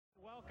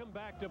Welcome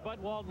back to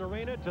Bud Walton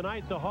Arena.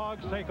 Tonight, the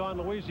Hogs take on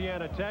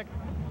Louisiana Tech.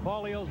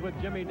 Paul Eels with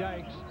Jimmy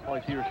Dykes. I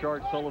see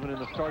Rashard Sullivan in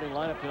the starting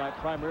lineup tonight,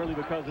 primarily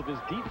because of his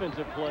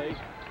defensive play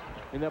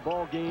in that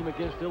ball game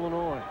against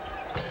Illinois.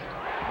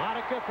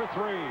 Monica for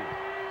three.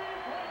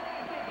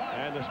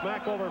 And the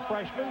smack-over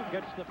freshman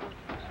gets the...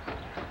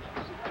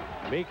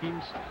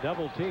 Meekins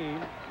double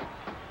team.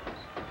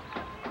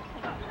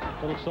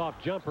 Little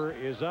soft jumper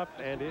is up,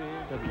 and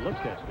it doesn't look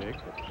that big.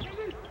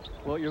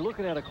 Well, you're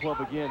looking at a club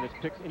again that's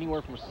picked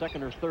anywhere from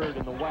second or third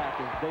in the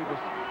WAC as Davis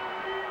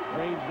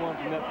range one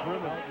from that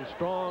perimeter.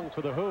 Strong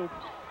for the hoop.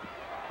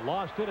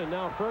 Lost it, and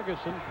now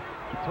Ferguson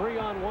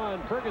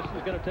 3-on-1.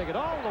 Ferguson's going to take it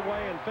all the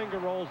way and finger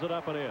rolls it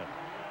up and in.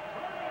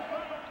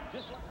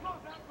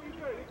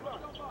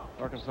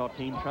 Arkansas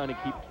team trying to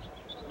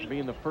keep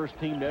being the first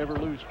team to ever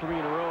lose 3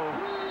 in a row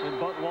in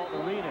Bud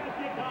Walton Arena.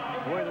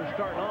 The way they're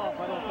starting off,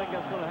 I don't think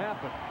that's going to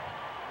happen.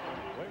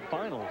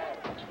 Finals.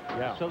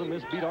 Yeah. Southern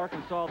Miss beat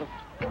Arkansas.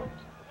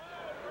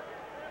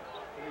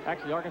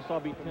 Actually, Arkansas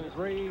beat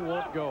 10-3.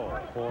 Won't go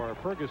for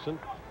Ferguson.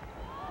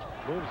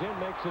 Moves in,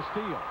 makes a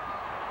steal.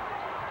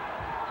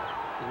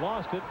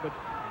 Lost it, but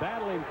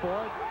battling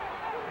for it,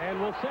 and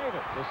will save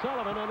it. To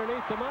Sullivan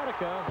underneath the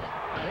Monica,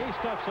 and he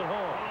stuffs it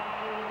home.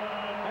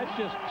 That's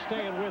just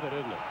staying with it,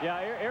 isn't it? Yeah,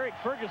 Eric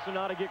Ferguson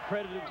ought to get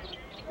credited.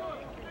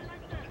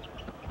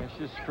 It's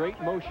just straight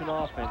motion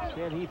offense.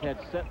 Stan Heath had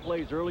set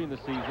plays early in the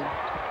season.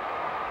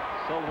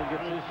 Sullivan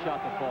gets his shot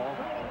to fall.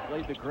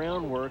 Laid the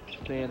groundwork,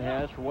 Stan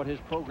has, for what his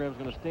program is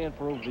going to stand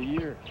for over the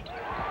year.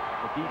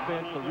 The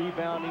defense, the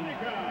rebounding,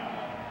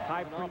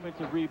 high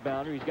offensive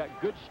rebounder. He's got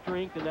good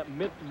strength in that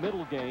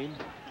middle game.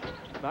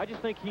 I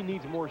just think he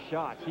needs more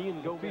shots. He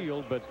can go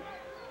field, but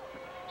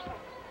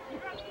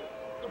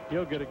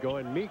he'll get it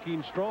going.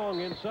 Meeking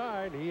strong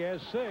inside. He has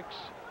 6.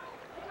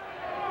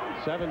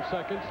 7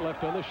 seconds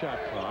left on the shot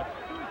clock.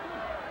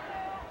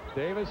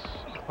 Davis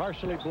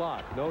partially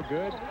blocked. No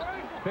good.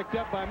 Picked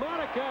up by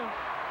Monica.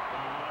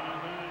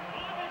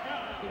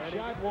 The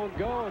shot won't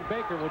go, and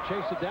Baker will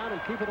chase it down and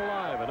keep it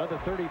alive.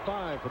 Another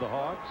 35 for the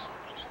Hogs.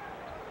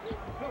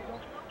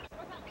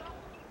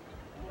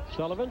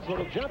 Sullivan's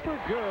little jumper,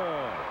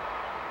 good.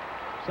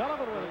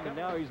 Sullivan with it. And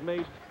now he's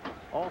made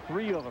all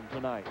 3 of them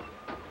tonight.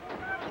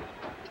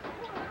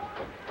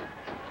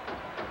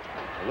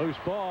 A loose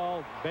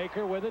ball.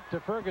 Baker with it to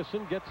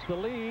Ferguson. Gets the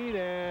lead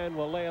and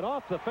will lay it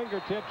off the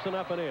fingertips and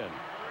up and in.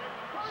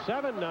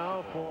 7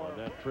 now for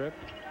that trip.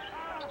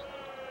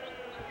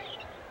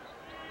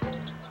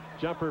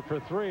 Jumper for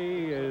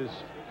 3 is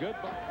good.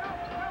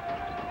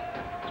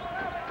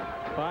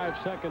 5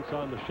 seconds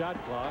on the shot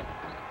clock.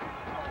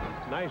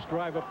 Nice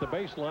drive up the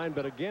baseline,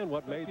 but again,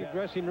 what made the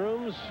dressing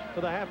rooms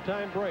for the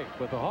halftime break,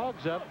 with the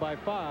Hogs up by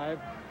 5,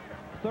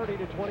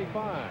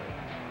 30-25.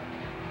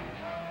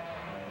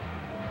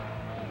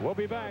 We'll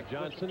be back.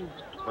 Johnson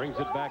brings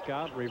it back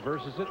out,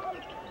 reverses it.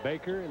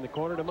 Baker in the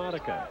corner to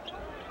Monica.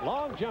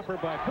 Long jumper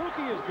by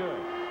Pookie is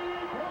good.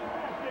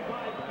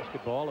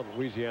 Basketball of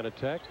Louisiana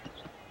Tech.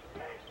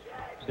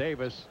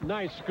 Davis,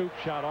 nice scoop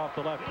shot off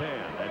the left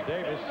hand, and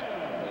Davis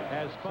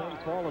has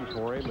fallen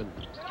for him, and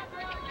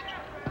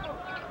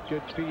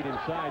good feed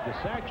inside the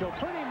satchel.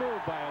 Pretty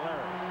move by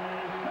Larry.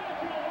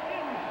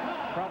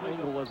 Probably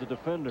as a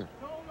defender.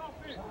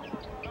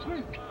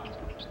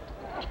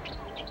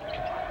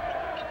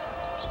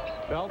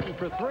 Belton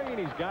for 3, and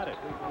he's got it.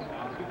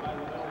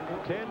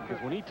 10. Because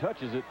when he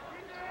touches it,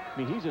 I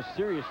mean, he's a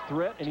serious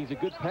threat, and he's a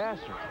good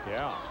passer.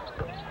 Yeah.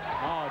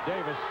 Oh,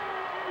 Davis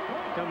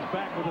comes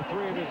back with a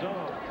 3 of his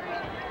own.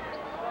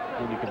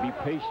 And you can be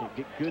patient,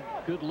 get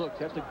good looks.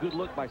 That's a good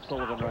look by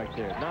Sullivan right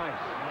there. Nice.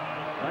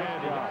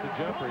 And he gets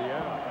the jumper,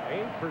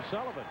 yeah. 8 for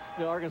Sullivan.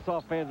 You know, Arkansas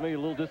fans may be a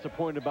little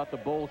disappointed about the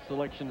bowl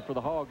selection for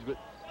the Hogs, but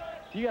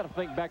you got to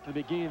think back to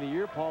the beginning of the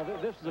year, Paul.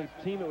 This is a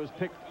team that was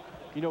picked,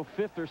 you know,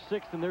 5th or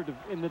 6th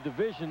in the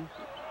division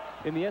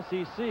in the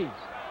SEC.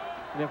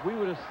 And if we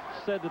would have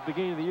said at the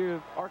beginning of the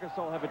year,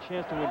 Arkansas will have a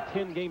chance to win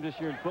 10 games this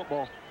year in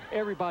football,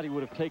 everybody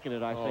would have taken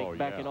it, I think,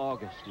 back in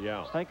August.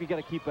 Yeah. I think we got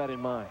to keep that in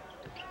mind.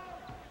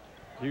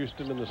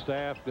 Houston and the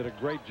staff did a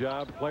great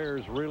job.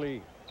 Players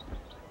really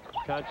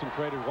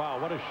concentrated. Wow,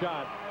 what a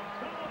shot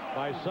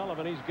by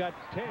Sullivan. He's got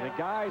 10. The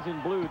guys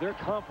in blue, their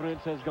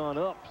confidence has gone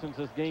up since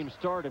this game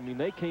started. I mean,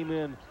 they came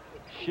in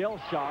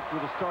shell-shocked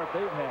with the start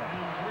they've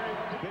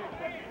had.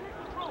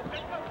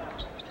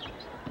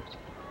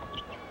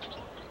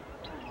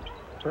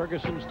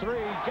 Ferguson's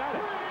 3, got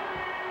it.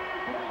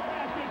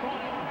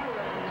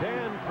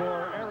 10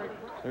 for Eric.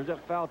 There's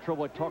that foul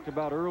trouble I talked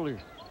about earlier.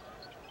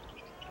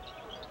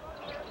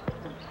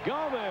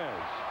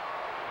 Gomez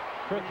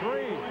for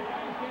 3.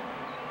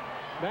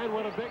 Man,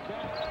 what a big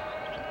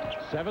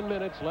day. 7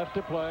 minutes left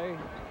to play.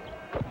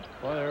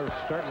 Well, they're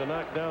starting to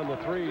knock down the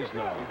 3s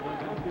now.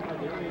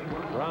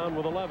 Brown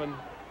with 11.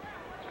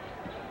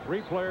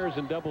 3 players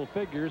in double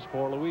figures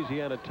for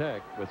Louisiana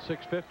Tech with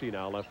 6:50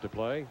 now left to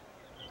play.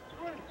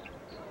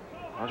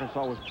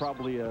 Arkansas was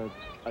probably a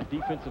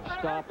defensive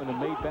stop and a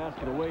made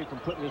basket away from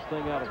putting this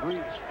thing out of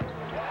reach.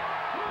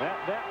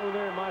 That one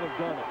there might have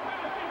done it.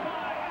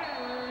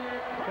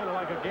 Kind of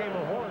like a game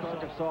of horse.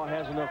 Arkansas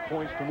has enough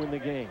points to win the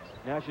game.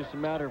 Now it's just a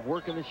matter of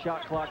working the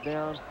shot clock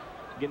down,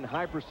 getting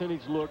high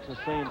percentage looks, and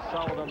staying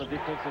solid on the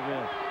defensive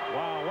end.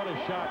 Wow, what a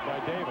shot by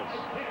Davis.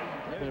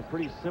 It's been a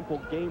pretty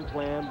simple game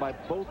plan by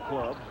both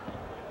clubs.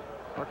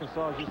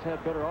 Arkansas has just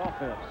had better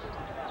offense.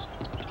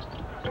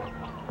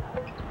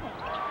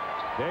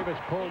 Davis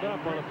pulled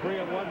up on a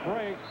 3-on-1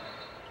 break.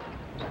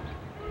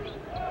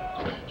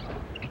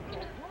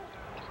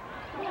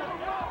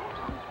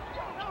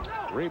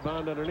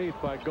 Rebound underneath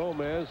by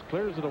Gomez.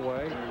 Clears it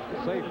away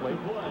safely.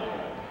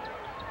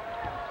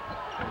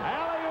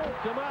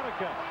 Alley-oop to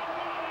Monica.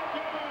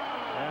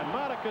 And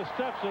Monica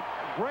steps it.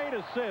 Great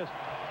assist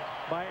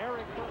by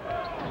Eric.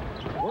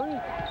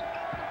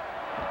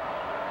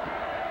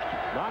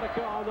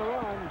 Monica on the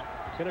run.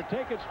 Gonna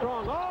take it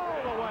strong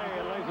all the way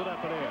and lays it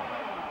up and in.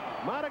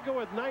 Monica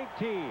with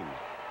 19.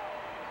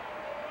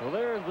 Well,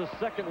 there's the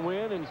second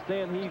win in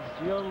Stan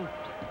Heath's young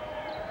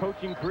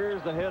coaching career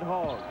as the head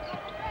Hog.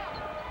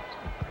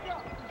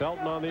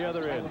 Felton on the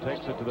other end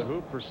takes it to the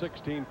hoop for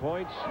 16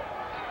 points.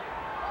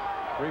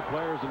 3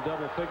 players in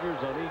double figures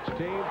on each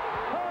team.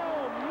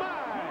 Oh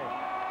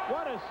my!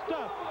 What a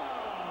stuff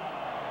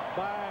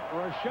by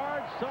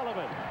Rashard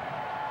Sullivan.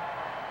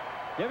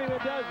 Give him a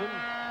dozen,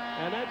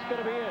 and that's going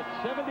to be it.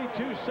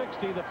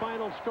 72-60 the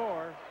final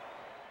score.